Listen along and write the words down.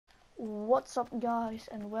What's up guys,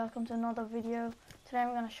 and welcome to another video. Today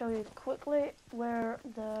I'm going to show you quickly where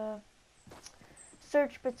the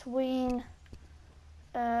search between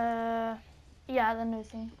the new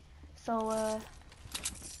thing. So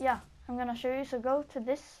I'm going to show you. So go to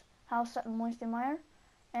this house at Moistemeyer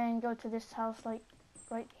and go to this house like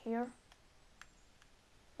right here,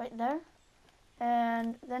 right there,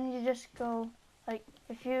 and then you just go like,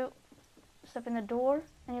 if you step in the door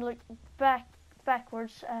and you look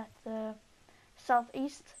backwards at the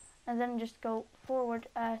southeast, and then just go forward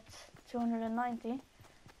at 290,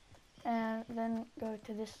 and then go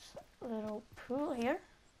to this little pool here,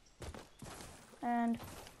 and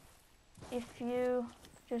if you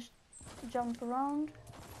just jump around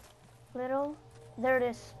a little, there it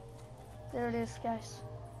is guys.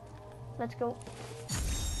 Let's go.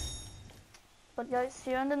 But guys,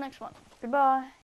 see you on the next one. Goodbye.